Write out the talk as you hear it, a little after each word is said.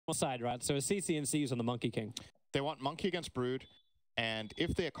side, right? So CCNC is on the Monkey King. They want Monkey against Brood, and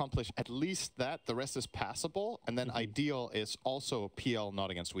if they accomplish at least that, the rest is passable, and then ideal is also PL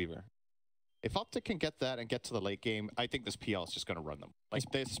not against Weaver. If Optic can get that and get to the late game, I think this PL is just going to run them. Like,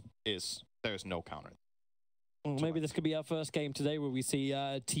 there's no counter. Well, maybe this could be our first game today where we see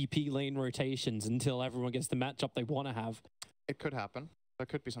TP lane rotations until everyone gets the matchup they want to have. It could happen. There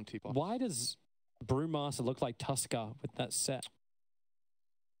could be some TP. Why does Brewmaster look like Tusker with that set?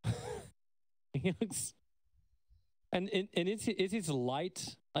 He looks... And is his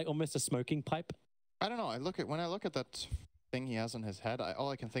light like almost a smoking pipe? I don't know. When I look at that thing he has on his head, all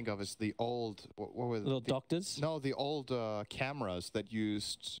I can think of is the old what were little doctors? No, the old cameras that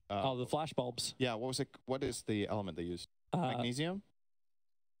used the flash bulbs. Yeah, what was it? What is the element they used? Magnesium?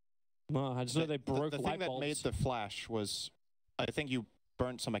 No, I just know they broke the light thing that bulbs. made the flash was, I think you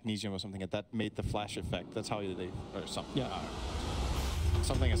burnt some magnesium or something, and that made the flash effect. That's how they or something. Yeah.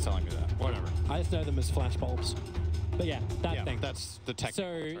 Something is telling me that. Whatever. I just know them as flash bulbs. But yeah, that thing. That's the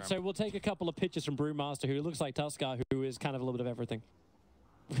technical term. So we'll take a couple of pictures from Brewmaster, who looks like Tusker, who is kind of a little bit of everything.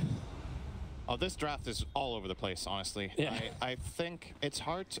 Oh, this draft is all over the place, honestly. Yeah. I think it's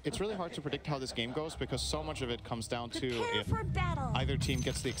really hard to predict how this game goes because so much of it comes down to if either team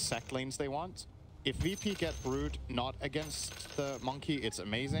gets the exact lanes they want. If VP get Brood not against the Monkey, it's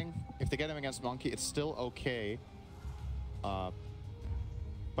amazing. If they get him against Monkey, it's still okay. But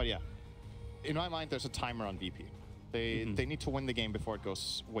yeah, in my mind, there's a timer on VP. They need to win the game before it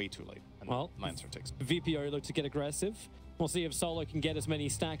goes way too late. And well, Lancer takes it. VPO look to get aggressive. We'll see if Solo can get as many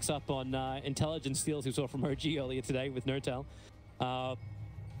stacks up on intelligence steals we saw from OG earlier today with Notel.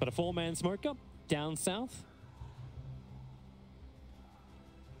 But a 4-man smoker down south.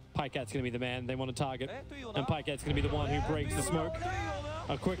 Pykat's going to be the man they want to target. And Pykat's going to be the one who breaks the smoke.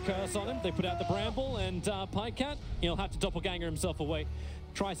 A quick curse on him. They put out the Bramble, and Pycat, he'll have to doppelganger himself away.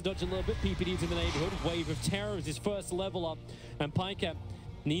 Tries to dodge a little bit. PPD's in the neighborhood. Wave of Terror is his first level up. And Pycat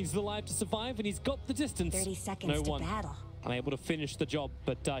needs the life to survive, and he's got the distance. 30 seconds to battle. Unable to finish the job,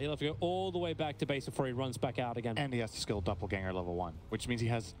 but he'll have to go all the way back to base before he runs back out again. And he has to skill Doppelganger level 1, which means he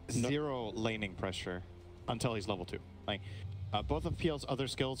has zero laning pressure until he's level 2. Like, both of PL's other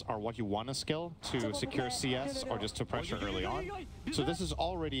skills are what you want to skill to secure CS or just to pressure early on. So this is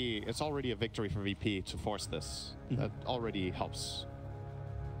already a victory for VP to force this. That already helps.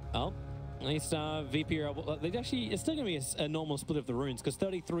 Oh, at least VP are able, it's still going to be a normal split of the runes because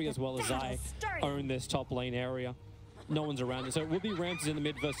 33 as well as I own this top lane area. No one's around it, so it will be Ramses in the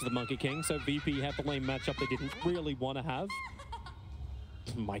mid versus the Monkey King. So VP have the lane matchup they didn't really want to have.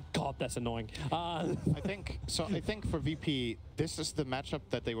 My God, that's annoying. I think for VP, this is the matchup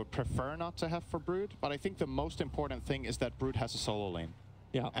that they would prefer not to have for Brood. But I think the most important thing is that Brood has a solo lane.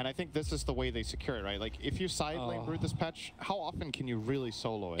 Yeah. And I think this is the way they secure it, right? Like, if you side lane Brood this patch, how often can you really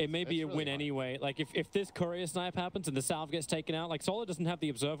solo it? It may be a win anyway. Like, if this courier snipe happens and the salve gets taken out, like, Solo doesn't have the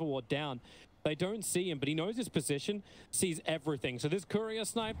observer ward down. They don't see him, but he knows his position, sees everything. So this courier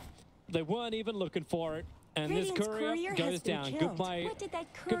snipe, they weren't even looking for it. And this courier goes down. Goodbye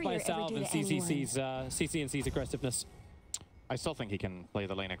salve and CCNC's aggressiveness. I still think he can play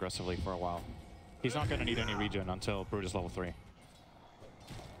the lane aggressively for a while. He's not going to need any regen until Brood is level 3.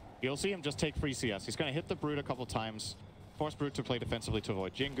 You'll see him just take free CS. He's going to hit the Brood a couple times, force Brood to play defensively to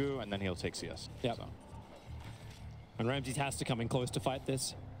avoid Jingu, and then he'll take CS. Yep. So. And Ramses has to come in close to fight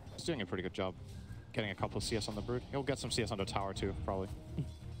this. He's doing a pretty good job getting a couple of CS on the Brood. He'll get some CS under tower too, probably.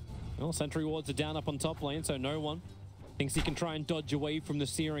 Well, sentry wards are down up on top lane, so no one thinks he can try and dodge away from the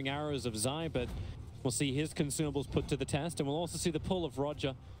searing arrows of Zai, but we'll see his consumables put to the test, and we'll also see the pull of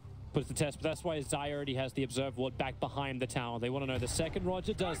Roger put to the test, but that's why Zai already has the observe ward back behind the tower. They want to know the second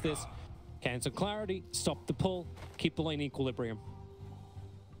Roger does this, cancel clarity, stop the pull, keep the lane equilibrium.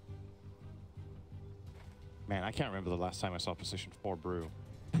 Man, I can't remember the last time I saw position 4 Brew.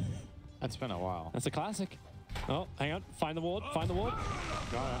 That's been a while. That's a classic. Oh, hang on. Find the ward. Find the ward.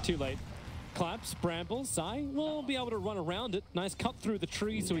 Too late. Claps, brambles. Zai will be able to run around it. Nice cut through the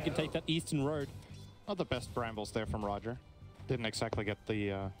tree so we can take that eastern road. Not the best brambles there from Roger. Didn't exactly get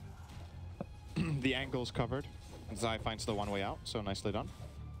the the angles covered. And Zai finds the one way out, so nicely done.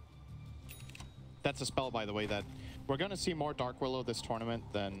 That's a spell, by the way, that we're going to see more Dark Willow this tournament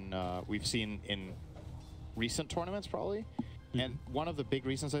than we've seen in recent tournaments, probably. And one of the big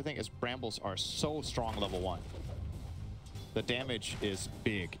reasons, I think, is Brambles are so strong level 1. The damage is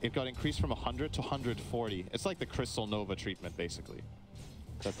big. It got increased from 100 to 140. It's like the Crystal Nova treatment, basically,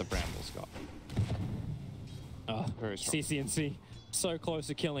 that the Brambles got. Very strong. CCNC so close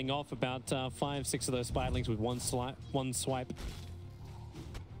to killing off about 5-6 of those Spiderlings with one swipe. It's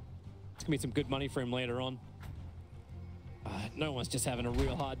going to be some good money for him later on. No one's just having a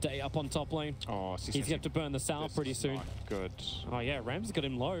real hard day up on top lane. Oh, he's going to have to burn the sound pretty soon. Good. Oh, yeah, Ramsey's got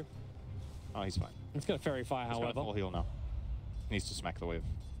him low. Oh, he's fine. He's got a fairy fire, He's however. got a full heal now. Needs to smack the wave.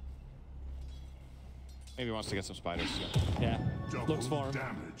 Maybe he wants to get some spiders. Yeah, looks for him.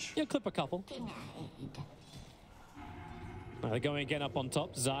 Yeah, clip a couple. They're going again up on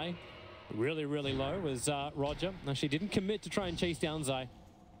top. Zai, really, really low as Roger. Actually didn't commit to try and chase down Zai,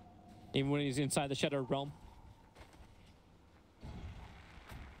 even when he's inside the Shadow Realm.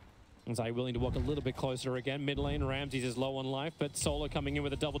 Zai willing to walk a little bit closer again. Mid lane, Ramses is low on life, but Solo coming in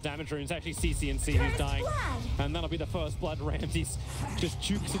with a double damage rune. It's actually CCNC who's dying. And that'll be the first blood. Ramses just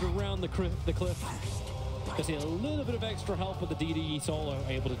jukes it around the cliff. Just see a little bit of extra help with the DDE Solo,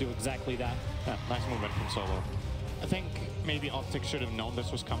 able to do exactly that. Yeah, nice movement from Solo. I think maybe Optic should have known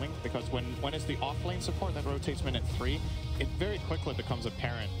this was coming, because when it's the off-lane support that rotates minute 3, it very quickly becomes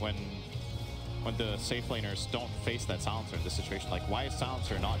apparent when the safe laners don't face that silencer in this situation. Like, why is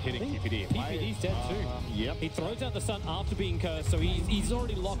silencer not hitting PPD? PPD's dead too. Yep. He throws out the stun after being cursed, so he's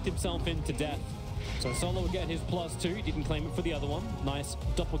already locked himself into death. So Solo will get his +2. He didn't claim it for the other one. Nice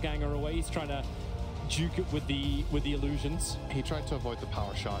doppelganger away. He's trying to juke it with the illusions. He tried to avoid the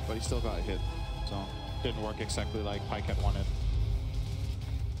power shot, but he still got hit. So didn't work exactly like Pycat wanted.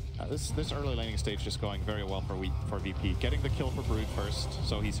 This early laning stage just going very well for VP. Getting the kill for Brood first,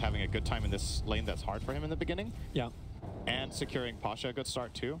 so he's having a good time in this lane that's hard for him in the beginning. Yeah. And securing Pasha a good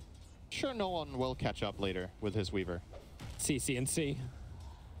start too. Sure, no one will catch up later with his Weaver. CCNC.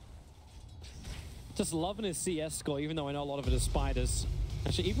 Just loving his CS score, even though I know a lot of it is spiders.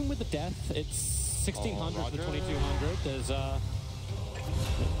 Actually, even with the death, it's 1600 to 2200. There's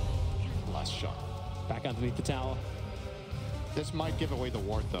last shot. Back underneath the tower. This might give away the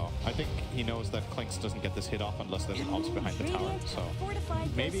ward, though. I think he knows that Klinks doesn't get this hit off unless there's an ult behind the tower. So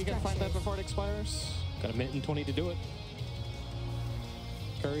maybe he can find that before it expires. Got a minute and 20 to do it.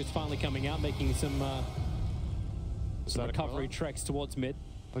 Curry's finally coming out, making some recovery treks towards mid.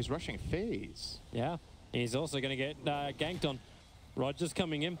 Oh, he's rushing phase. Yeah, he's also going to get ganked on. Roger's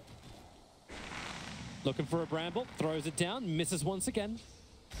coming in. Looking for a bramble, throws it down, misses once again.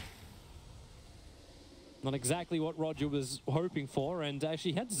 Not exactly what Roger was hoping for, and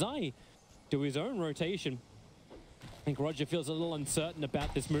actually had Zai do his own rotation. I think Roger feels a little uncertain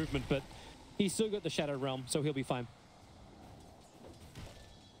about this movement, but he's still got the Shadow Realm, so he'll be fine.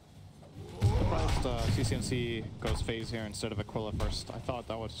 Surprised CCNC goes phase here instead of Aquila first. I thought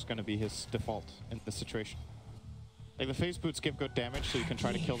that was going to be his default in this situation. Like, the phase boots give good damage, so you can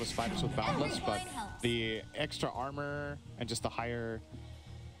try to kill the spiders with Boundless, but the extra armor and just the higher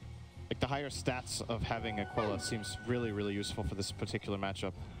stats of having Aquila seems really, really useful for this particular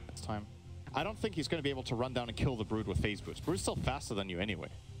matchup this time. I don't think he's going to be able to run down and kill the Brood with phase boots. Brood's still faster than you anyway.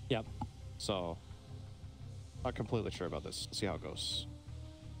 Yep. So, not completely sure about this. We'll see how it goes.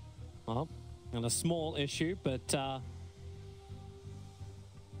 Well, and a small issue, but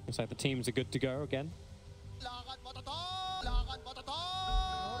looks like the teams are good to go again.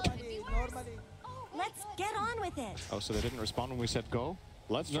 Let's get on with it. Oh, so they didn't respond when we said go?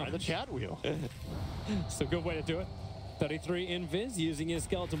 Let's try the chat wheel. It's a good way to do it. 33 in Viz, using his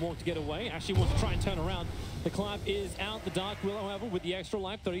skeleton walk to get away. Actually wants to try and turn around. The climb is out. The Dark Willow, however, with the extra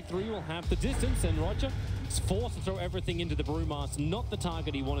life, 33 will have the distance, and Roger is forced to throw everything into the Brewmaster, not the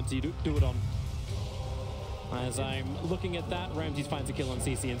target he wanted to do it on. As I'm looking at that, Ramses finds a kill on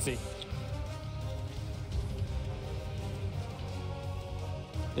CCNC.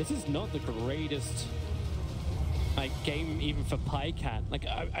 This is not the greatest game even for Pycat. Like,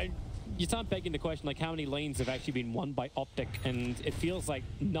 you start begging the question, like, how many lanes have actually been won by Optic? And it feels like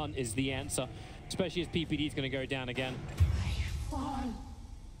none is the answer, especially as PPD is going to go down again.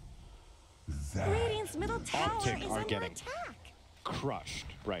 Radiant's middle tower Optic is are under getting attack. crushed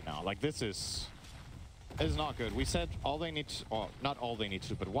right now. Like, this is not good. We said all they need to, well, not all they need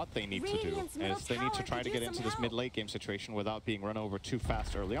to, but what they need to do is they need to try to get into this mid-late game situation without being run over too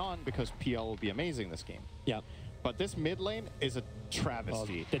fast early on, because PL will be amazing this game. Yeah. But this mid lane is a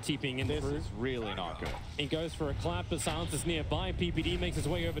travesty. The TPing in This through. is really not good. He goes for a clap, but Silence is nearby. PPD makes his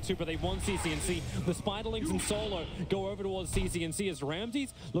way over too, but they want CCNC. The Spiderlings and Solo go over towards CCNC as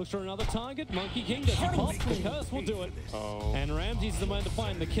Ramses looks for another target. Monkey King does pop. The curse will do it. Oh. And Ramses is the man to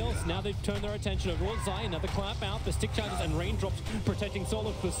find the kills. Now they've turned their attention over towards Zai. Another clap out. The stick charges and raindrops protecting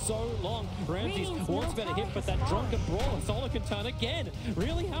Solo for so long. Ramses wants better hit, but that drunken brawler, Solo can turn again.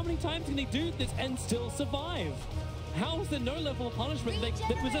 Really? How many times can he do this and still survive? How is there no level of punishment?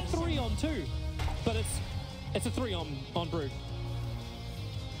 That was a 3-on-2, but it's a 3 on Brood.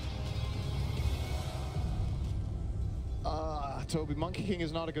 Toby. Monkey King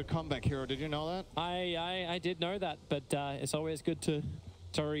is not a good comeback hero. Did you know that? I did know that, but it's always good to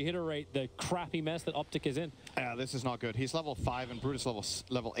reiterate the crappy mess that Optic is in. Yeah, this is not good. He's level 5 and Brutus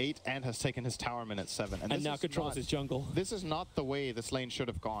level 8 and has taken his tower min at 7. And now controls his jungle. This is not the way this lane should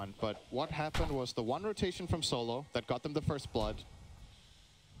have gone, but what happened was the one rotation from solo that got them the first blood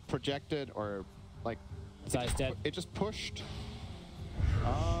projected or like... Zai's dead. It just pushed.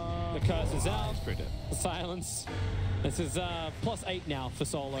 The curse is out. Pretty dead. The silence. This is +8 now for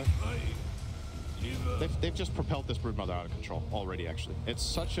solo. They've just propelled this Broodmother out of control already, actually. It's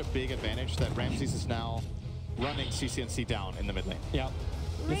such a big advantage that Ramses is now running CCNC down in the mid lane. Yeah.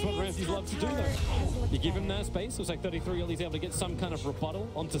 That's what Ramses loves to do, though. You give him that space, looks like 33, he's able to get some kind of rebuttal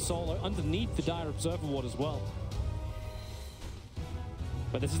onto solo, underneath the Dire Observer Ward as well.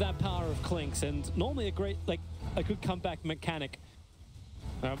 But this is that power of Clinks, and normally a great, like, a good comeback mechanic,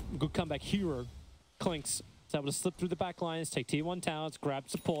 good comeback hero, Clinks, is able to slip through the back lines, take tier 1 towers, grab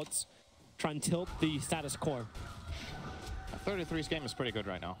supports, try and tilt the status quo. 33's game is pretty good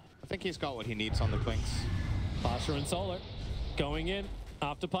right now. I think he's got what he needs on the Clinks. Pasha and Solo going in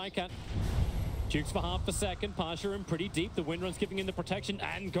after Pycat. Jukes for half a second. Pasha in pretty deep. The Windrun's giving him the protection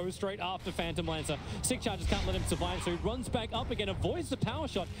and goes straight after Phantom Lancer. Stick charges can't let him survive, so he runs back up again, avoids the power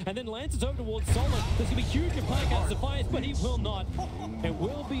shot, and then lances over towards Solo. This is going to be huge if Pycat survives, but he will not. It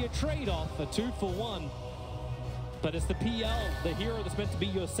will be a trade-off, a 2-for-1. But it's the PL, the hero that's meant to be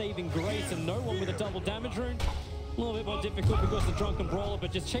your saving grace, and no one with a double damage rune. A little bit more difficult because the Drunken Brawler,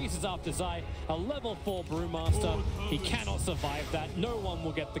 but just chases after Zai. A level 4 Brewmaster. He cannot survive that. No one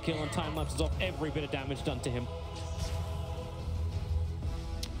will get the kill, and time lapses off every bit of damage done to him.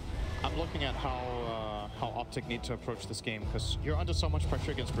 I'm looking at how Optic need to approach this game, because you're under so much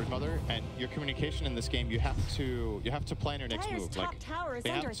pressure against Broodmother, and your communication in this game, you have to plan your next move. Like, they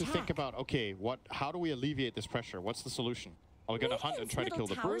have to think about, okay, how do we alleviate this pressure? What's the solution? Are we going to hunt and try to kill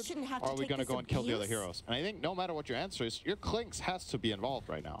the Brood, or are we going to go and kill the other heroes? And I think no matter what your answer is, your Clinks has to be involved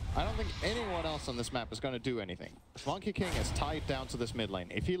right now. I don't think anyone else on this map is going to do anything. Monkey King is tied down to this mid lane.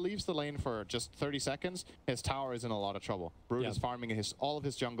 If he leaves the lane for just 30 seconds, his tower is in a lot of trouble. Brood is farming all of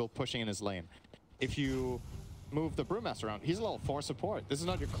his jungle, pushing in his lane. If you move the Brewmaster around, he's a level 4 support. This is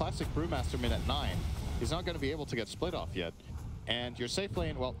not your classic Brewmaster mid at 9. He's not going to be able to get split off yet. And your safe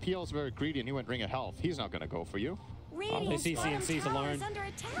lane, well, PL's very greedy and he went Ring of Health. He's not going to go for you. They see CNC's alone.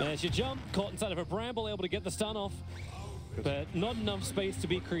 There's your jump, caught inside of a bramble, able to get the stun off. But not enough space to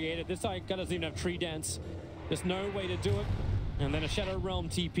be created. This guy doesn't even have tree dance. There's no way to do it. And then a Shadow Realm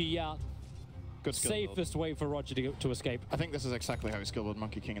TP out. Good skill safest way for Roger to escape. I think this is exactly how you skill build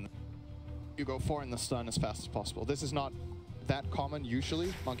Monkey King. You go 4 in the stun as fast as possible. This is not that common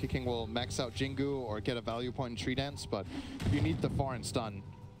usually. Monkey King will max out Jingu or get a value point in tree dance, but you need the 4 in stun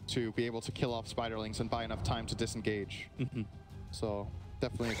to be able to kill off Spiderlings and buy enough time to disengage. So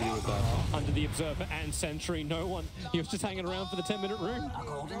definitely agree with that. Under the Observer and Sentry, no one. He was just hanging around for the 10-minute rune.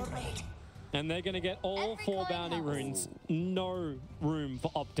 And they're going to get all 4 bounty runes. No room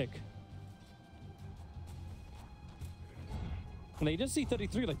for Optic. And they just see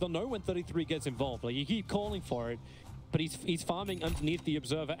 33, like they'll know when 33 gets involved. Like you keep calling for it, but he's farming underneath the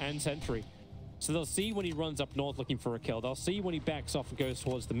Observer and Sentry. So they'll see when he runs up north looking for a kill. They'll see when he backs off and goes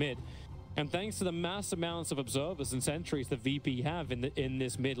towards the mid. And thanks to the mass amounts of observers and sentries that VP have in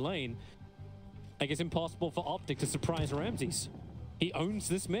this mid lane, I guess impossible for Optic to surprise Ramses. He owns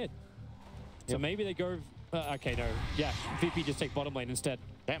this mid. So maybe they go... okay, no. Yeah, VP just take bottom lane instead.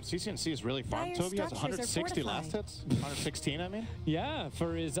 Damn, CCNC is really farmed. Toby has 160 last hits. 116, I mean. Yeah,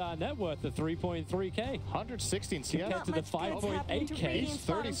 for his net worth of 3.3k. 116 CS. Compared to the 5.8k. He's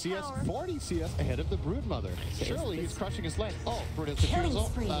 30 CS, 40 CS ahead of the Broodmother. Surely he's crushing his lane. Oh, Brood has the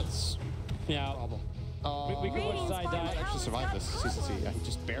Fusel. That's a problem. We could watch Zai die. Actually survived this CCNC. Yeah, he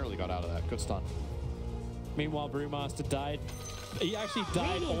just barely got out of that. Good stun. Meanwhile, Brewmaster died. He actually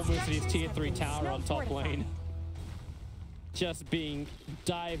died almost in his tier 3 tower on top lane. Just being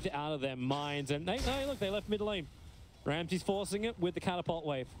dived out of their minds. And look, they left mid lane. Ramsey's forcing it with the catapult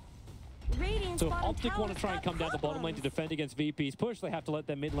wave. So if Optic want to try and come down the bottom lane to defend against VP's push, they have to let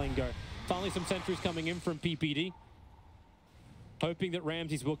their mid lane go. Finally, some sentries coming in from PPD. Hoping that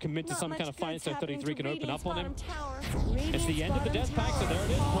Ramses will commit to some kind of fight so 33 can open up on him. It's the end of the death pack, so there it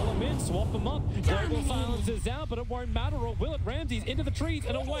is. Pull him in, swap him up. Global silence is out, but it won't matter, or will it? Ramses into the trees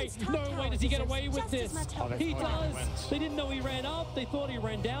and away. No way does he get away with this. He does. They didn't know he ran up. They thought he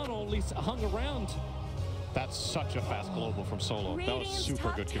ran down, or at least hung around. That's such a fast global from Solo. That was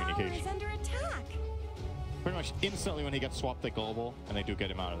super good communication. Pretty much instantly when he gets swapped, they global, and they do get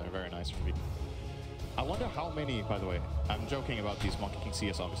him out of there. Very nice from me. I wonder how many, by the way, I'm joking about these Monkey King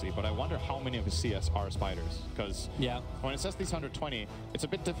CS obviously, but I wonder how many of his CS are spiders. Because when it says these 120, it's a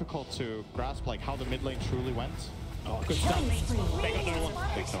bit difficult to grasp like how the mid lane truly went. Oh, good stuff. They got no one.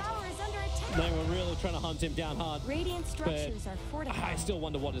 Tower is under attack. They were really trying to hunt him down hard. Radiant structures are fortified. I still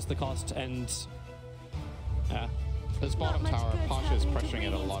wonder what is the cost, and This bottom much tower, good's Pasha is happening to pressuring it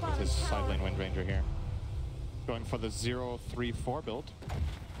a Radiant's lot with his bottom side tower. lane Wind Ranger here. Going for the 0-3-4 build.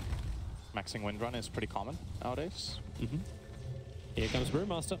 Maxing Wind Run is pretty common nowadays. Here comes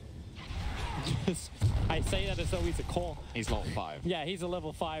Brewmaster. I say that as though he's a core. He's level 5. Yeah, he's a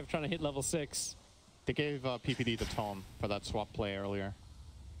level 5 trying to hit level 6. They gave PPD the tome for that swap play earlier.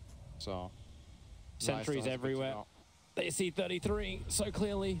 So Sentries everywhere. They see 33 so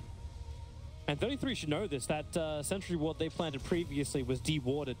clearly. And 33 should know this. That sentry ward they planted previously was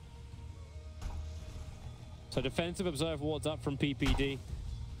dewarded. So defensive observe wards up from PPD.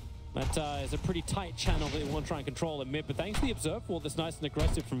 That is a pretty tight channel that you want to try and control in mid. But thanks to the observe ward that's nice and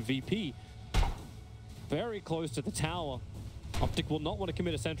aggressive from VP. Very close to the tower. Optic will not want to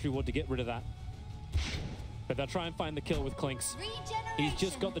commit a sentry ward to get rid of that. But they'll try and find the kill with Clinks. He's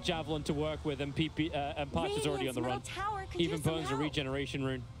just got the javelin to work with, and Pasha's already on the run. Even burns a regeneration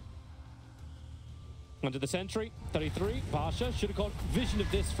rune. Under the sentry, 33. Pasha should have got vision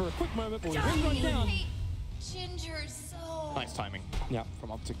of this for a quick moment, but we will run down. Ginger so. Nice timing. Yeah.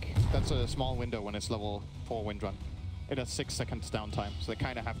 From Optic. That's a small window when it's level 4 Wind Run. It has 6 seconds downtime, so they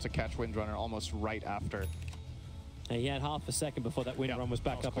kind of have to catch Wind Runner almost right after. And he had half a second before that wind run was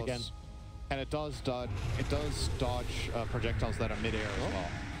back up close. again. And it does dodge projectiles that are mid-air as well.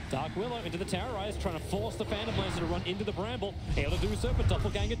 Dark Willow into the Terrorize, trying to force the Phantom Lancer to run into the Bramble. Able to do so, but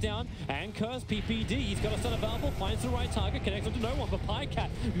Doppelganger down. And Curse PPD. He's got a stun available, finds the right target, connects onto no one. But Pycat,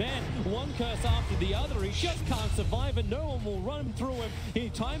 man, one curse after the other. He just can't survive, and no one will run through him. He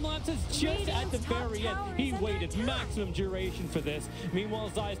time lapses just at the very end. He waited maximum duration for this.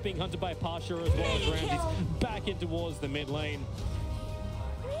 Meanwhile, Zai's being hunted by Pasha as well as Ramsey's back in towards the mid lane.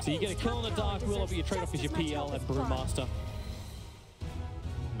 So you get a kill on the Dark Willow, but you trade off as your PL and Brewmaster.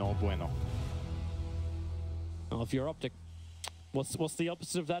 No bueno. Oh, if you're Optic, what's the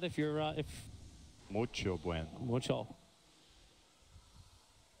opposite of that? If you're Mucho bueno. Mucho.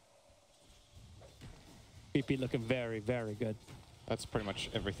 PP looking very, very good. That's pretty much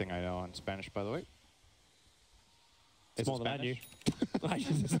everything I know in Spanish, by the way. It's more than I knew.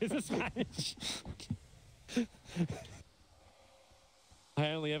 Is it Spanish?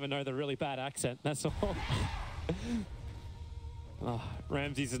 I only ever know the really bad accent, that's all.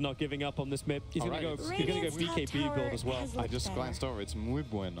 Ramses is not giving up on this mid. He's going to go BKB build as well. I just glanced over. It's muy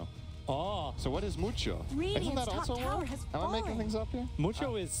bueno. Oh. So what is mucho? Isn't that also a word? Am I making things up here?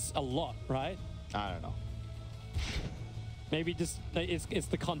 Mucho is a lot, right? I don't know. Maybe just it's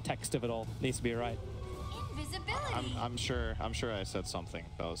the context of it all. Needs to be right. Invisibility. I'm sure I said something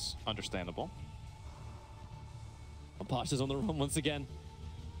that was understandable. Pasha's on the run once again.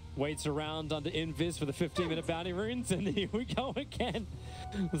 Waits around under Invis for the 15-minute bounty runes, and here we go again.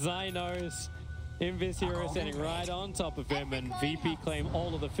 Zai knows. Invis hero standing right on top of him, and VP claim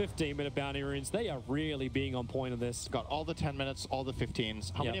all of the 15-minute bounty runes. They are really being on point of this. Got all the 10 minutes, all the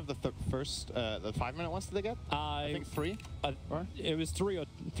 15s. How many of the first, the 5-minute ones did they get? I think 3? It was 3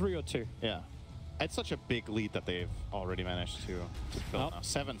 or 2. Yeah. It's such a big lead that they've already managed to fill now.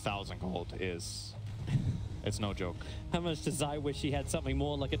 7,000 gold is... It's no joke. How much does Zai wish he had something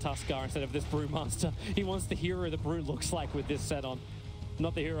more like a Tuskar instead of this Brewmaster? He wants the hero that Brew looks like with this set on.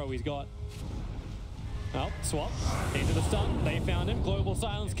 Not the hero he's got. Oh, swap into the stun. They found him. Global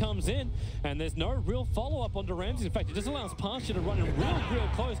Silence comes in, and there's no real follow-up onto Ramsey. In fact, it just allows Pasha to run in real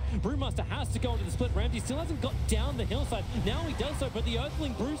close. Brewmaster has to go into the split. Ramsey still hasn't got down the hillside. Now he does so, but the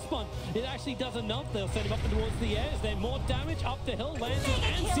Earthling Brew Spun, it actually does enough. They'll send him up towards the air. Is there more damage? Up the hill, Lances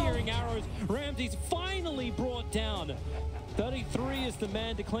and Searing Arrows. Ramsey's finally brought down. 33 is the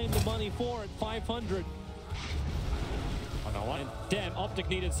man to claim the money for at 500. And damn, Optic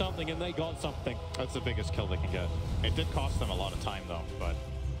needed something, and they got something. That's the biggest kill they can get. It did cost them a lot of time, though, but...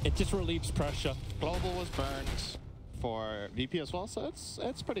 It just relieves pressure. Global was burned for VP as well, so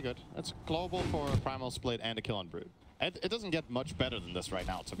it's pretty good. It's global for Primal Split and a kill on Brood. It doesn't get much better than this right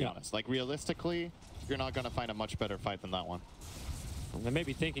now, to be honest. Like, realistically, you're not going to find a much better fight than that one. They may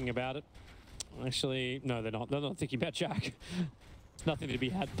be thinking about it. Actually, no, they're not. They're not thinking about Jack. There's nothing to be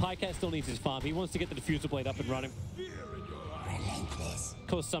had. Pycat still needs his farm. He wants to get the Diffuser Blade up and running.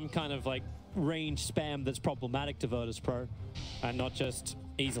 Cause some kind of like range spam that's problematic to Virtus.PRO and not just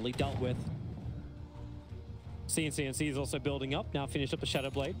easily dealt with. CNC is also building up, now finished up the Shadow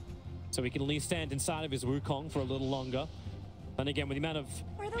Blade, so he can at least stand inside of his Wukong for a little longer. And again, with the amount of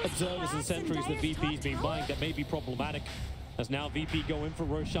Are those observers and cracks in sentries that Dire's VP's top been tower? buying, that may be problematic. As now VP go in for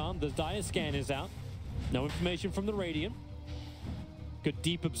Roshan. The Dire scan is out. No information from the Radiant. Good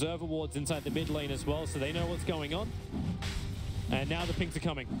deep observer wards inside the mid lane as well, so they know what's going on. And now the pings are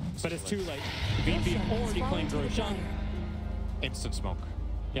coming, but it's too late. VP already claimed Roshan. Instant smoke.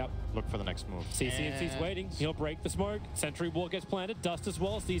 Yep. Look for the next move. CCNC's waiting. He'll break the smoke. Sentry ward gets planted. Dust as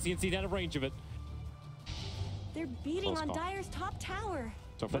well. CCNC's out of range of it. They're beating Close on call. Dire's top tower.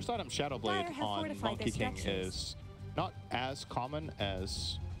 So first item, Shadow Dire Blade have on fortified Monkey their King structures. is not as common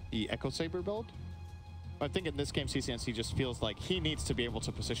as the Echo Saber build. I think in this game, CCNC just feels like he needs to be able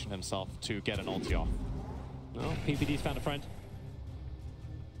to position himself to get an ulti off. Oh, PPD's found a friend.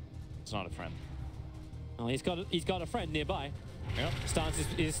 It's not a friend. Oh, he's got a friend nearby. Yep. Stance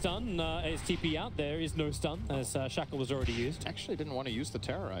is stun. Is TP out? There is no stun, as Shackle was already used. Actually didn't want to use the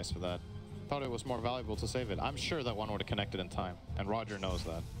Terrorize for that. Thought it was more valuable to save it. I'm sure that one would have connected in time, and Roger knows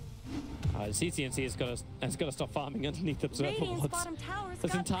that. CCNC has got to stop farming underneath observer Radiant's wards. bottom tower's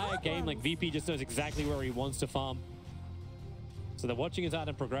This got entire game, like problems. VP just knows exactly where he wants to farm. So they're watching his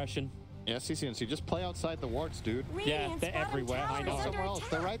item progression. Yeah, CCNC, just play outside the wards, dude. Radiant's they're bottom everywhere, I tower know. is under Somewhere else.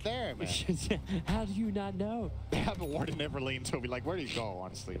 They're attack. right there, man. How do you not know? They have a ward in every lane, Toby. Like, where do you go,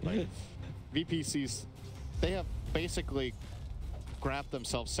 honestly? Like, VPCs, they have basically grabbed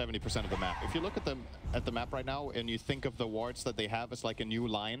themselves 70% of the map. If you look at them at the map right now and you think of the wards that they have as like a new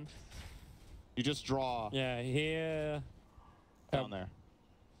line, you just draw Yeah, here. down there.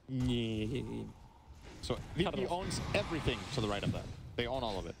 Yeah. So Cut it VP off. owns everything to the right of that. They own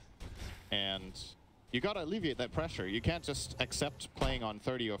all of it. And you gotta alleviate that pressure. You can't just accept playing on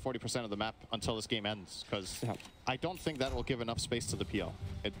 30 or 40% of the map until this game ends, because Yeah. I don't think that will give enough space to the PL.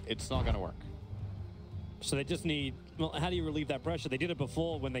 It's not gonna work. So they just need, well, how do you relieve that pressure? They did it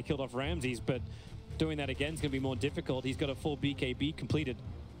before when they killed off Ramses, but doing that again is going to be more difficult. He's got a full BKB completed.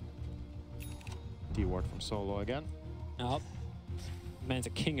 D-ward from Solo again. Oh, man's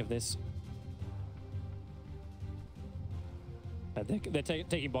a king of this. They're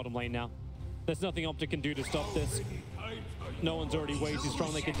taking bottom lane now. There's nothing Optic can do to stop this. No one's already way too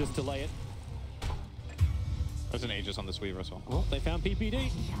strong. They can just delay it. There's an Aegis on this Weaver as well. Well, they found PPD.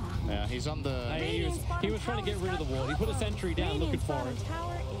 Yeah, he's on the... He was trying to get rid of the ward. He put a sentry down looking Radiant's for bottom it.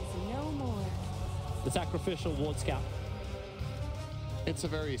 tower is no more. The sacrificial ward scout. It's a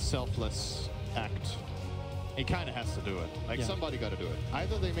very selfless act. He kind of has to do it. Like, Yeah. somebody got to do it.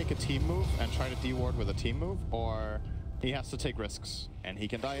 Either they make a team move and try to D-ward with a team move, or he has to take risks. And he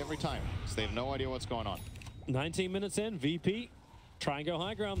can die every time, because they have no idea what's going on. 19 minutes in, VP. Try and go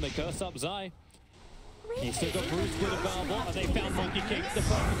high ground. They curse up Zai. He's still got Bruce Wood available, and they found Monkey King, the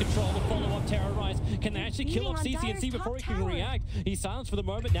perfect control, the follow-up Terrorize. Can they actually kill off Beating on CCNC Dire's before he top can tower. react? He's silenced for the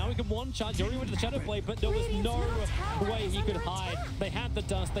moment. Now he can one-shot. He already went to the Shadow Blade, but there was Radiant's no middle tower way is he could under hide. attack. They had the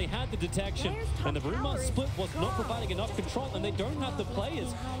dust, they had the detection, Dire's top and the tower Bruma is split was not gone. providing enough control, and they don't have the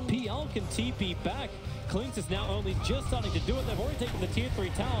players. PL can TP back. Klinks is now only just starting to do it. They've already taken the tier 3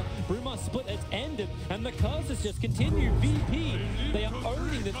 tower. Bruma split has ended, and the curses just continue. VP, they are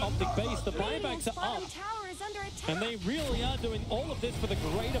owning this Optic base. The Radiant's buybacks are bottom up. tower is under attack. And they really are doing all of this for the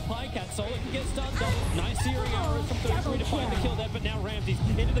greater Pycat. Solo can get stunned up. Nice searing arrows from 33 to find the kill there, but now Ramses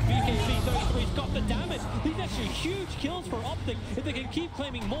into the BKB. 33's got the damage. These are actually huge kills for Optic. If they can keep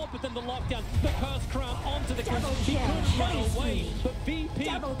claiming more, but then the lockdown, the curse crown onto the Chris. He kill. couldn't run Nice away. sweep. But VP,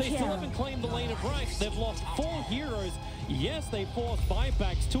 Double they still kill. haven't claimed the lane of right. They've lost 4 heroes. Yes, they forced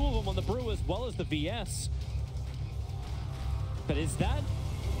buybacks, 2 of them on the Brew as well as the VS. But is that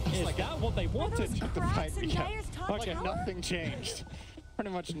what they wanted? Are those cracks in Yeah. Dire's top Okay. tower? Nothing changed. Pretty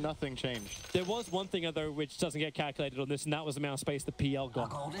much nothing changed. There was one thing, though, which doesn't get calculated on this, and that was the amount of space the PL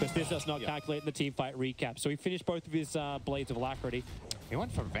got. Because this does not calculate in the team fight recap. So he finished both of his Blades of Alacrity. He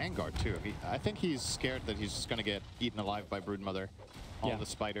went for Vanguard, too. I think he's scared that he's just going to get eaten alive by Broodmother, all Yeah. the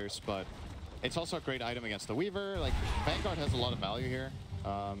spiders, but it's also a great item against the Weaver. Like, Vanguard has a lot of value here,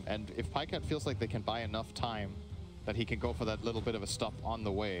 and if Pycat feels like they can buy enough time that he can go for that little bit of a stop on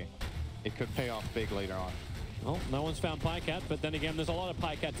the way, it could pay off big later on. Well, no one's found Pycat, but then again, there's a lot of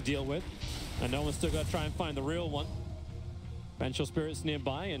Pycat to deal with. And no one's still got to try and find the real one. Vengeful Spirit's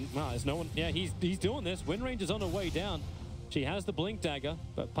nearby, and wow, there's no one. Yeah, he's doing this. Wind Range is on her way down. She has the Blink Dagger,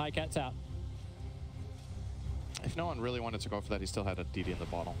 but Pycat's out. If no one really wanted to go for that, he still had a DD in the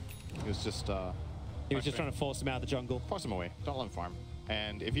bottle. He was just... He was just trying to force him out of the jungle. Force him away. Don't let him farm.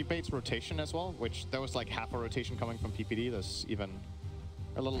 And if he baits rotation as well, which there was like half a rotation coming from PPD, there's even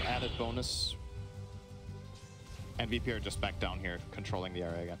a little added bonus. And VP are just back down here, controlling the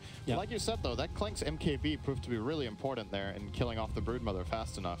area again. Yep. Like you said, though, that Klink's MKB proved to be really important there in killing off the Broodmother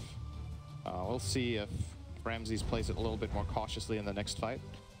fast enough. We'll see if Ramses plays it a little bit more cautiously in the next fight.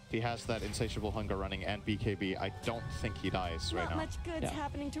 If he has that insatiable hunger running and BKB, I don't think he dies right Not now. much good's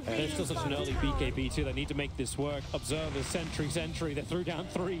happening to There's still such an early BKB too. They need to make this work. Observers, sentry. They threw down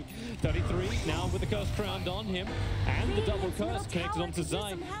 3. 33 now with the curse crowned on him. And the double curse connected onto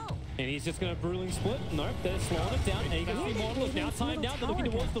Zai. And he's just going to brutally split. Nope, they're slowing it down. Agency model is now timed out. They're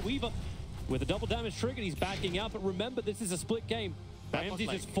looking towards the Weaver. With a double damage triggered, he's backing out. But remember, this is a split game. Ramsey's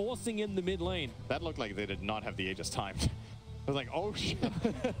just forcing in the mid lane. That looked like they did not have the Aegis timed. I was like, oh shit.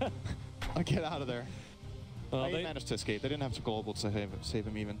 I'll get out of there. They managed to escape. They didn't have to global to save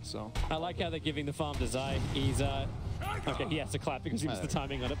him even, so. I like how they're giving the farm to Zai. He's, okay, he has to clap because he missed the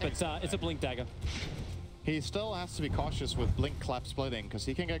timing on it, but it's a blink dagger. He still has to be cautious with blink clap splitting because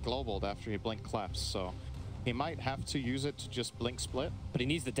he can get globaled after he blink claps, so he might have to use it to just blink split. But he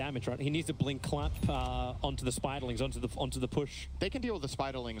needs the damage, right? He needs to blink clap onto the spiderlings, onto the push. They can deal with the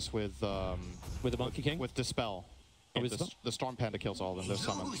spiderlings with the Monkey King? With Dispel. Oh, the Storm Panda kills all of them. They're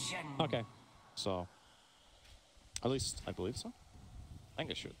summoned. Okay. So, at least I believe so. I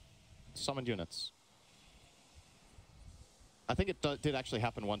think it should. Summoned units. I think it did actually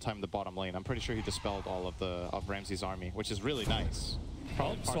happen one time in the bottom lane. I'm pretty sure he dispelled all of Ramsey's army, which is really nice.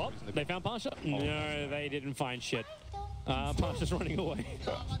 Oh, swap. They found Pasha? No, they didn't find shit. Pasha's running away.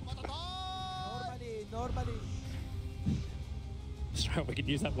 Nobody. Right, we could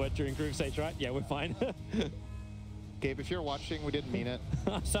use that word during group stage, right? Yeah, we're fine. Gabe, if you're watching, we didn't mean it.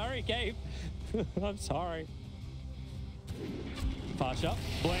 I'm sorry, Gabe. I'm sorry. Pasha,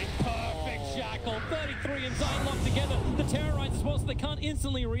 blink, perfect shackle, 33 and Zion locked together. The terrorize as well, so they can't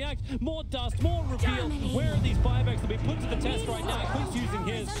instantly react. More dust, more reveal. Where are these buybacks that be put to the test right now? Quick's using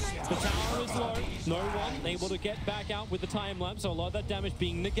his. The tower is low. No one able to get back out with the time lapse, so a lot of that damage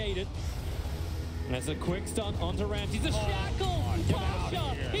being negated. There's a quick stun onto Ramsey. The shackle!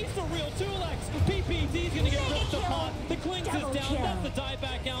 Pasha! He's the real 2x! PPD's gonna get ripped apart. The Clinks is down. That's the die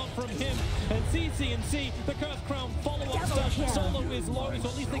back out from him. And CCNC, the Curse Crown follow-up stun. Solo is low, so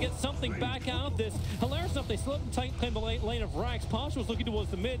at least they get something back out of this. Hilarious enough, they still haven't claimed the lane of Rax. Pasha was looking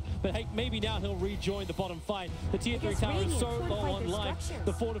towards the mid, but hey, maybe now he'll rejoin the bottom fight. The tier 3 tower is so low on life.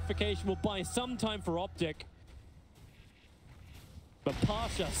 The fortification will buy some time for Optic. But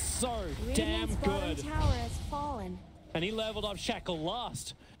Pasha so damn good. Tower has fallen. And he leveled up Shackle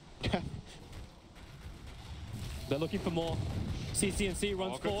last. They're looking for more. CCNC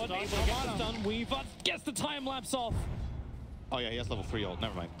runs forward, able to get the stun. Weaver gets the time lapse off. Oh yeah, he has level 3 ult.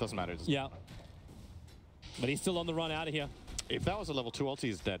 Never mind. Doesn't matter. Yeah. But he's still on the run out of here. If that was a level 2 ult,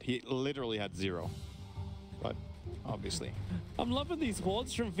 he's dead. He literally had 0. But obviously. I'm loving these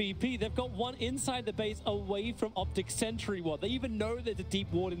wards from VP. They've got one inside the base away from Optic Sentry ward. They even know there's a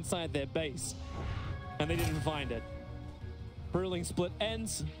deep ward inside their base. And they didn't find it. Bruling split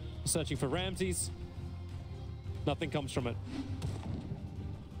ends. Searching for Ramses. Nothing comes from it.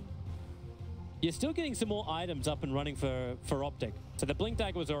 You're still getting some more items up and running for Optic. So the Blink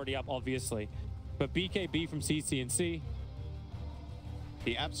Dagger was already up, obviously. But BKB from CCNC.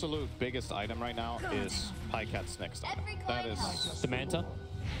 The absolute biggest item right now is Pycat's next item. That is the Manta?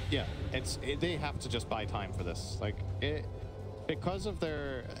 Yeah, they have to just buy time for this. Like, because of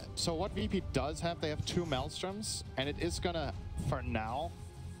their... So what VP does have, they have 2 Maelstroms, and it is gonna, for now,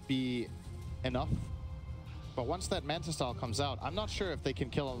 be enough. But once that Manta style comes out, I'm not sure if they can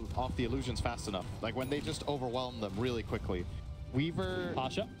kill off the illusions fast enough. Like, when they just overwhelm them really quickly. Weaver...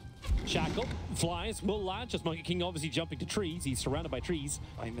 Pasha. Shackle flies, will latch as Monkey King obviously jumping to trees. He's surrounded by trees.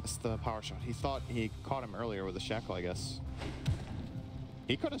 I missed the power shot. He thought he caught him earlier with the shackle, I guess.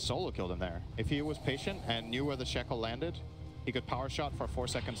 He could have solo killed him there. If he was patient and knew where the shackle landed, he could power shot for a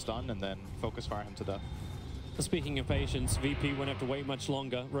 4-second stun and then focus fire him to death. Speaking of patience, VP won't have to wait much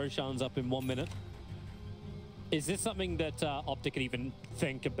longer. Roshan's up in 1 minute. Is this something that Optic could even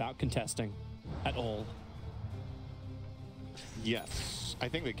think about contesting at all? Yes. I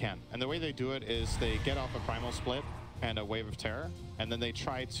think they can. And the way they do it is they get off a Primal Split and a Wave of Terror, and then they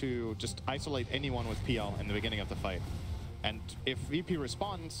try to just isolate anyone with PL in the beginning of the fight. And if VP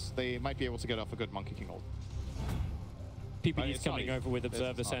responds, they might be able to get off a good Monkey King ult. PPD's coming over with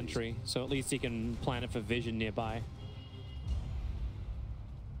Observer Sentry, so at least he can plan it for vision nearby.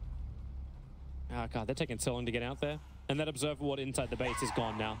 Oh god, they're taking so long to get out there. And that Observer ward inside the base is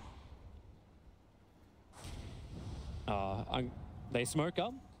gone now. They smoke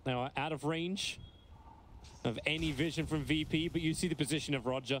up. They are out of range of any vision from VP, but you see the position of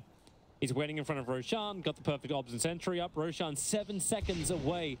Roger. He's waiting in front of Roshan, got the perfect Obs and Sentry up. Roshan 7 seconds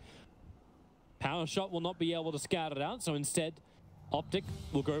away. Power shot will not be able to scout it out, so instead, Optic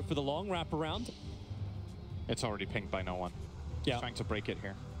will go for the long wraparound. It's already pinged by no one. Yeah. He's trying to break it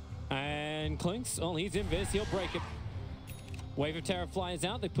here. And Clinks, oh, he's invis, he'll break it. Wave of Terror flies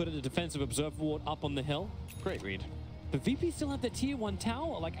out. They put a defensive observer ward up on the hill. Great read. But VP still have the tier 1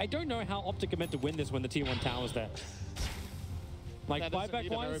 tower. Like, I don't know how Optic are meant to win this when the tier 1 tower's there. Like,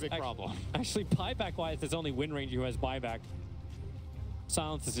 buyback-wise, actually, buyback-wise, there's only Wind Ranger who has buyback.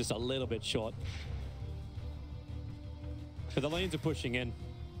 Silence is just a little bit short. But the lanes are pushing in.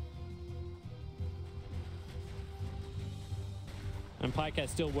 And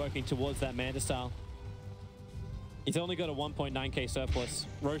Pycat's still working towards that Manta style. He's only got a 1.9k surplus.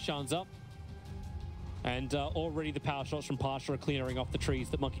 Roshan's up. And already the power shots from Pasha are clearing off the trees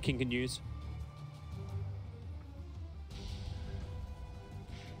that Monkey King can use.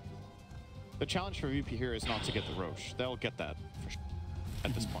 The challenge for VP here is not to get the Roche. They'll get that for sure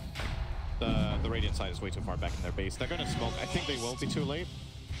at this point. The Radiant side is way too far back in their base. They're going to smoke. I think they will be too late,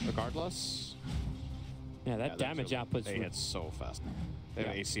 regardless. Yeah, that damage output's... They hit so fast. They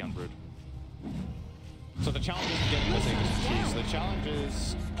have AC on Brood. So the challenge isn't getting this Aegis. The challenge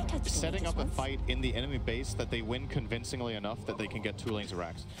is setting up a fight in the enemy base that they win convincingly enough that they can get 2 lanes of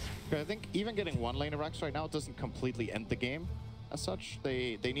Rax. Because I think even getting 1 lane of Rax right now doesn't completely end the game as such.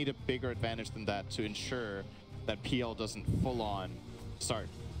 They need a bigger advantage than that to ensure that PL doesn't full-on start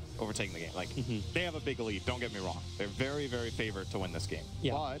overtaking the game. Like, they have a big lead, don't get me wrong. They're very, very favored to win this game.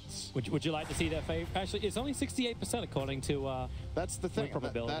 Yeah. But would you like to see that favor? Actually, it's only 68% according to that's the thing.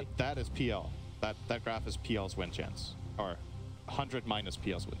 Probability. That is PL. That graph is PL's win chance. Or 100 minus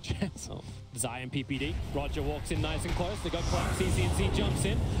PL's win chance. Oh. Zion PPD. Roger walks in nice and close. They got clock. CC&C jumps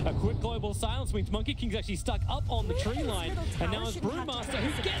in. A quick global silence means Monkey King's actually stuck up on the tree line. And now it's Brewmaster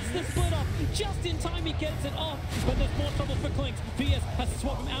who gets the split off. Just in time he gets it off. But there's more trouble for Clinks. VS has to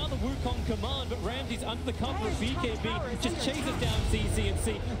swap him out of the Wukong command. But Ramsey's under the cover of BKB. Just chases down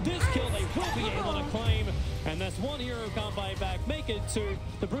CC&C. This kill they will be able to claim. And there's one hero who can't buy back. Make it 2.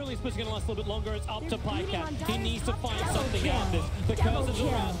 The Brilliant Split's going to last a little bit longer. It's up to Pycat. He needs to find something out of this. The curses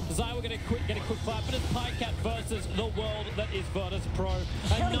are out. Zai will get a quick clap, but it's Pycat versus the world that is Virtus.PRO.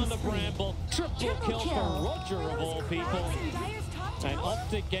 Another Bramble. Triple kill for Roger of all people. And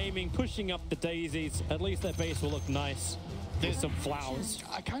Optic Gaming pushing up the daisies. At least their base will look nice. There's some flowers.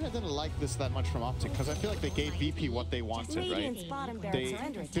 I kind of didn't like this that much from Optic because I feel like they gave VP what they wanted,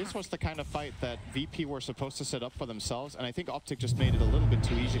 right? This was the kind of fight that VP were supposed to set up for themselves, and I think Optic just made it a little bit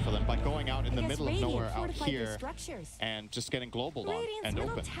too easy for them by going out in the middle of nowhere out here and just getting global on and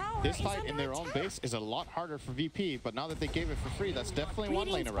open. This fight in their own base is a lot harder for VP, but now that they gave it for free, that's definitely 1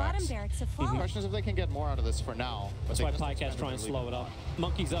 lane of Rax. The question is if they can get more out of this for now. That's why Pycat's trying to slow it up.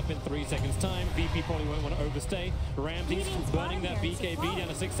 Monkey's up in 3 seconds time. VP probably won't want to overstay. Ramsey's burning that BKB down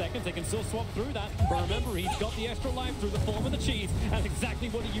to 6 seconds. They can still swap through that. But remember, he's got the extra life through the form of the cheese. That's exactly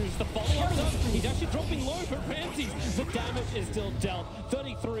what he used. The follow-up does. He's actually dropping low, but Ramsey's, the damage is still dealt.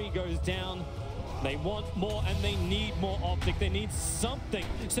 33 goes down. They want more and they need more Optic. They need something.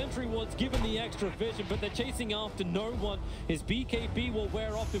 Sentry Ward's given the extra vision, but they're chasing after no one. His BKB will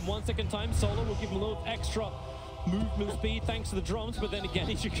wear off in 1 second time. Solo will give him a little extra movement speed thanks to the drums, but then again,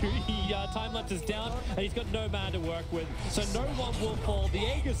 he time-lapse is down and he's got no man to work with, so no one will fall. The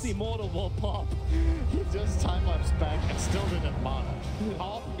Aegis Immortal will pop. He just time-lapsed back and still didn't have mana. How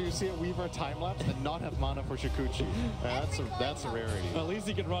often do you see a Weaver time-lapse and not have mana for Shukuchi? That's a rarity. At least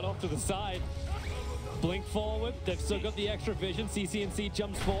he can run off to the side. Blink forward, they've still got the extra vision. CC&C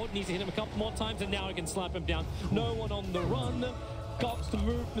jumps forward, needs to hit him a couple more times, and now he can slap him down. No one on the run, got the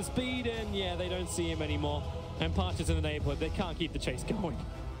movement speed, and yeah, they don't see him anymore. And Parcher's in the neighborhood, they can't keep the chase going.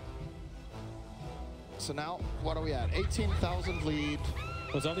 So now, what are we at? 18,000 lead.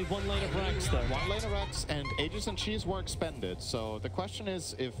 There's only 1 lane of Rex though. 1 lane of Rex, and Aegis and Cheese were expended. So the question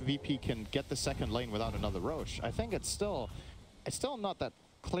is if VP can get the 2nd lane without another Roche. I think it's still not that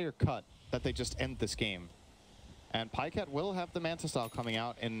clear cut that they just end this game. And Pycat will have the Manta style coming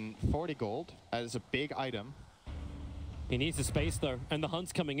out in 40 gold. That is a big item. He needs the space though, and the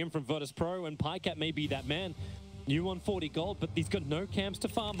hunt's coming in from Virtus.PRO, and Pycat may be that man. You won 40 gold, but he's got no camps to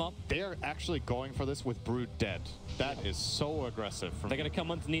farm up. They're actually going for this with Brood dead. That is so aggressive. They're going to come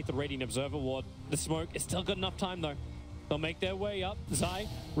underneath the Radiant Observer Ward. The smoke is still got enough time though. They'll make their way up. Zai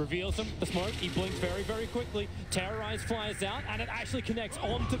reveals him. The smoke, he blinks very, very quickly. Terrorize flies out, and it actually connects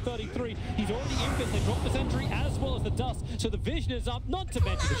onto 33. He's already in this. They drop the sentry as well as the dust. So the vision is up, not to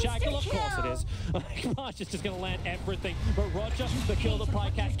mention the shackle. Of course it is. Marsh is just going to land everything. But Roger, the kill that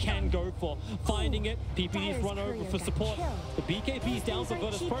Pycat can go for. Finding it, PPD's run over for support. The BKB's down for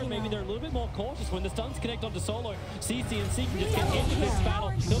Virtus.PRO. Maybe they're a little bit more cautious when the stuns connect onto Solo. CC&C can just get into this battle.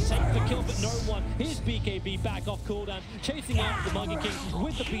 He'll take the kill, but no one. Here's BKB back off cooldown, chasing after the Monkey King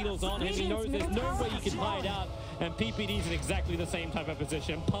with the Beatles on him. He knows there's no way he can hide out, and PPD's in exactly the same type of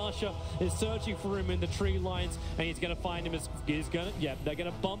position. Pasha is searching for him in the tree lines, and he's going to find him. They're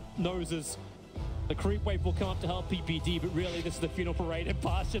going to bump noses. The creep wave will come up to help PPD, but really this is the funeral parade, and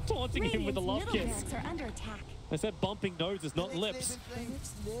Pasha taunting him with a love kiss. Are under attack. I said bumping noses, not lips.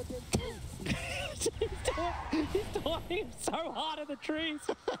 He's taunting him so hard in the trees.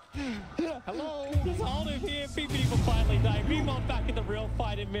 Hello. Just hold him here. PPD will finally die. Meanwhile, back in the real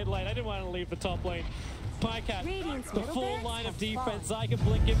fight in mid lane. I didn't want to leave the top lane. Pycat, the full line of defense. Zai can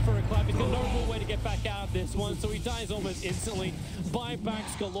blink in for a clap. He's got no real way to get back out of this one, so he dies almost instantly.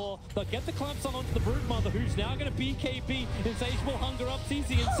 Buybacks galore. They'll get the clamps on onto the Broodmother, who's now going to BKB. Insatiable hunger up.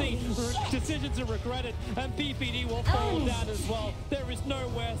 CCNC. Decisions are regretted, and PPD will fall down as well. There is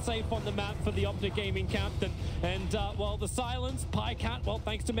nowhere safe on the map for the Optic Gaming captain. And, well, the silence. Pycat, well,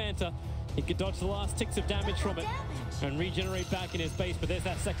 thanks to Manta, he could dodge the last ticks of damage from it and regenerate back in his base, but there's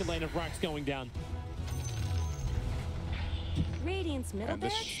that second lane of Rax going down. Radiant's middle And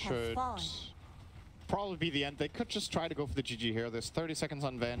this barracks have should fallen. probably be the end. They could just try to go for the GG here. There's 30 seconds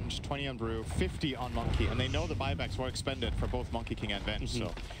on Venge, 20 on Brew, 50 on Monkey, and they know the buybacks were expended for both Monkey King and Venge,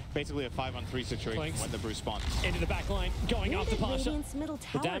 so basically a 5-on-3 situation Clinks when the Brew spawns. into the back line, going after Pasha. Radiant's middle The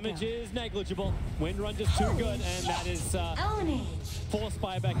tower damage down. is negligible. Wind run just too good, and that is Ownage. forced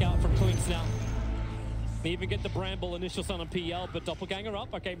buyback out from Clinks now. They even get the Bramble initial stun on PL, but Doppelganger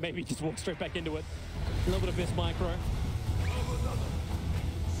up. Okay, maybe just walk straight back into it. A little bit of Miss Micro.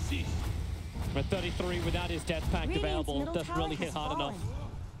 At 33 without his death pact Radiant's available, middle doesn't tower really hit has hard fallen. enough.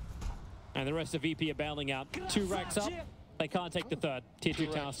 And the rest of VP are bailing out. 2 racks up. They can't take the third. Tier 2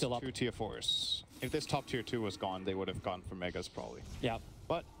 tower still up. 2 tier 4s. If this top tier 2 was gone, they would have gone for Megas probably. Yeah.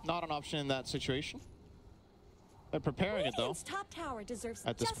 But not an option in that situation. They're preparing it though. Radiant's top tower deserves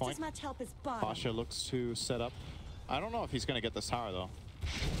At this just point, as much help as bottom. Pasha looks to set up. I don't know if he's going to get this tower though.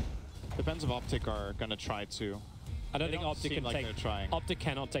 Depends if Optic are going to try to. I don't They think don't Optic seem can like take. they're trying. Optic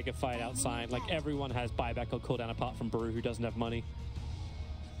cannot take a fight outside. Like everyone has buyback or cooldown apart from Brew, who doesn't have money.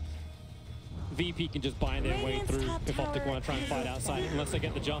 VP can just buy their way Radiant's through top if Optic tower want to try and fight is outside, down. unless they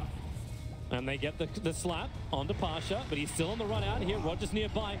get the jump. And they get the slap onto Pasha, but he's still on the run out here. Roger's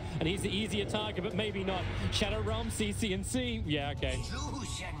nearby, and he's the easier target, but maybe not. Shadow Realm, CCNC. Yeah, okay.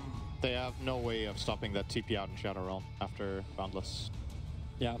 They have no way of stopping that TP out in Shadow Realm after Boundless.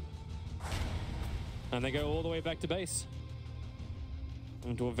 Yeah. And they go all the way back to base.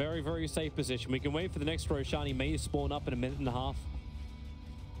 Into a very, very safe position. We can wait for the next Roshan. He may spawn up in a minute and a half.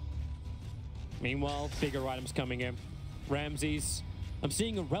 Meanwhile, bigger items coming in. Ramses. I'm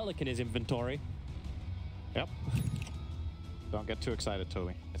seeing a relic in his inventory. Yep. Don't get too excited,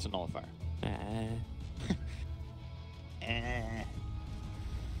 Toby. It's a nullifier.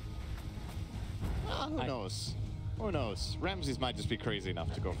 Who knows? Who knows? Ramses might just be crazy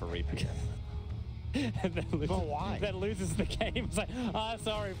enough to go for repeat. And then loses, But why? Then loses the game. It's like, oh,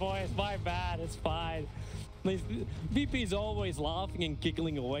 sorry, boys, my bad. It's fine. VP's always laughing and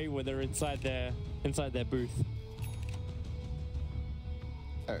giggling away when they're inside their booth.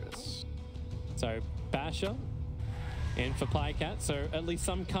 There it is. So Basher in for Pycat. So at least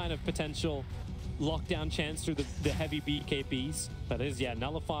some kind of potential lockdown chance through the heavy BKBs. That is, yeah,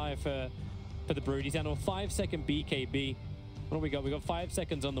 nullify for the Brood. He's down to a 5-second BKB. What do we got? We got 5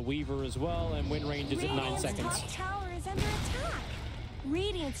 seconds on the Weaver as well, and win range is at 9 Radiant's seconds. top tower is under attack.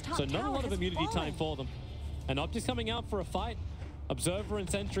 Radiant's top So not a tower lot of has immunity fallen. time for them. And Optic's coming out for a fight. Observer and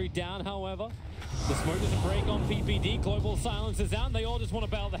Sentry down, however. The smoke doesn't break on PPD. Global silence is out. They all just want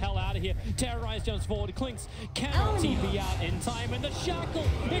to bail the hell out of here. Terrorize jumps forward. Clinks cannot TP out in time. And the shackle,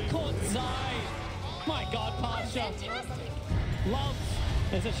 it caught Zai. My God, Pasha. Love.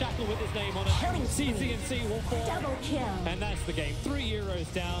 There's a shackle with his name on it. CCNC will fall. Double kill. And that's the game. 3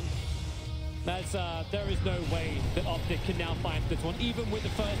 euros down. That's there is no way that Optic can now find this one, even with the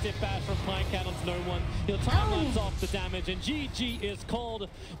first hit bash from Pycat onto no one. He'll time lapse off the damage, and GG is called.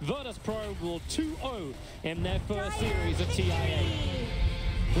 Virtus.PRO will 2-0 in their first series of TIA.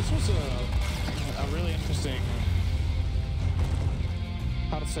 This was a really interesting,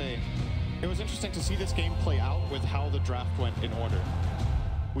 how to say, it was interesting to see this game play out with how the draft went in order.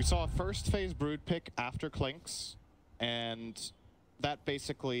 We saw a first phase Brood pick after Clinks, and that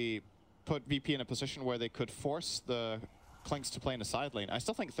basically put VP in a position where they could force the Clinks to play in a side lane. I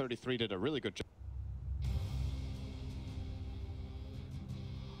still think 33 did a really good job.